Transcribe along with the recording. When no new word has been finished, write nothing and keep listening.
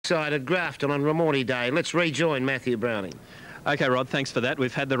trackside at Grafton on Ramornie Day. Let's rejoin Matthew Browning. Okay, Rod, thanks for that.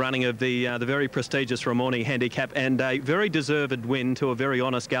 We've had the running of the very prestigious Ramornie handicap and a very deserved win to a very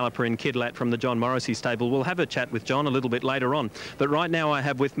honest galloper in Kidlat from the John Morrissey stable. We'll have a chat with John a little bit later on. But right now I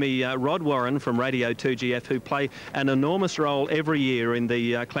have with me Rod Warren from Radio 2GF, who play an enormous role every year in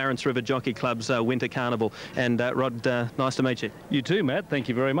the Clarence River Jockey Club's Winter Carnival. And Rod, nice to meet you. You too, Matt. Thank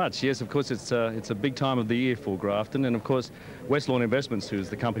you very much. Yes, of course, it's a big time of the year for Grafton. And of course, West Lawn Investments, who is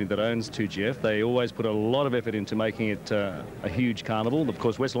the company that owns 2GF, they always put a lot of effort into making it a huge carnival. Of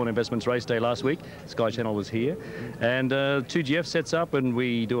course, West Lawn Investments race day last week, Sky Channel was here, and 2GF sets up and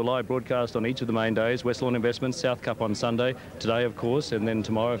we do a live broadcast on each of the main days. West Lawn Investments, South Cup on Sunday, today of course, and then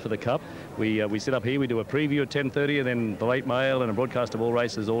tomorrow for the Cup. We sit up here, we do a preview at 10:30 and then the late mail and a broadcast of all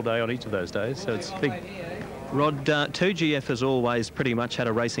races all day on each of those days, so it's big. Rod, 2GF has always pretty much had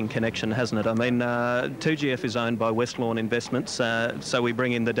a racing connection, hasn't it? I mean, 2GF is owned by West Lawn Investments, so we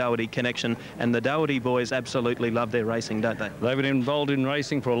bring in the Doherty connection, and the Doherty boys absolutely love their racing, don't they? They've been involved in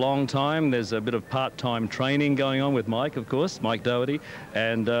racing for a long time. There's a bit of part-time training going on with Mike, of course, Mike Doherty,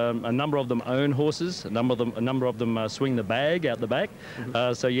 and a number of them own horses. A number of them swing the bag out the back.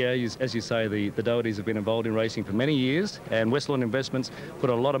 So yeah, as you say, the Dohertys have been involved in racing for many years, and West Lawn Investments put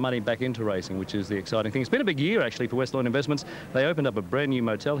a lot of money back into racing, which is the exciting thing. It's been a big year actually for West Lawn Investments. They opened up a brand new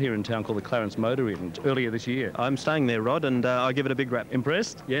motel here in town called the Clarence Motor Inn earlier this year. I'm staying there, Rod, and I give it a big rap.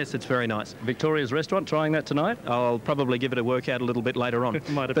 Impressed? Yes, it's very nice. Victoria's Restaurant, trying that tonight? I'll probably give it a workout a little bit later on.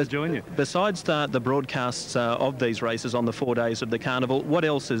 Might have to join you. Besides the broadcasts of these races on the 4 days of the carnival, what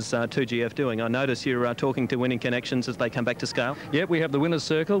else is 2GF doing? I notice you're talking to Winning Connections as they come back to scale. Yep, we have the Winner's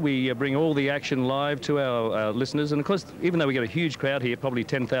Circle. We bring all the action live to our listeners, and of course, even though we get a huge crowd here, probably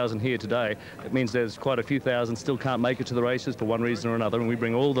 10,000 here today, it means there's quite a few thousand still can't make it to the races for one reason or another, and we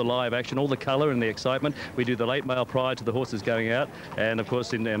bring all the live action, all the colour and the excitement. We do the late mail prior to the horses going out, and of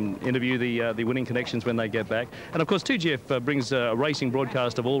course interview the Winning Connections when they get back. And of course 2GF brings a racing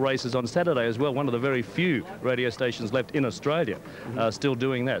broadcast of all races on Saturday as well, one of the very few radio stations left in Australia still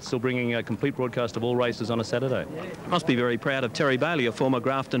doing that, still bringing a complete broadcast of all races on a Saturday. Must be very proud of Terry Bailey, a former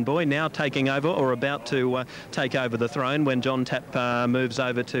Grafton boy, now taking over or about to take over the throne when John Tapp moves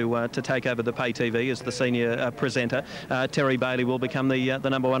over to take over the pay TV as the senior presenter. Terry Bailey will become the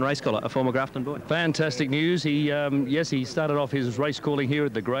 #1 race caller, a former Grafton boy. Fantastic news. He started off his race calling here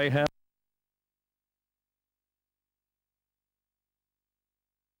at the Greyhound.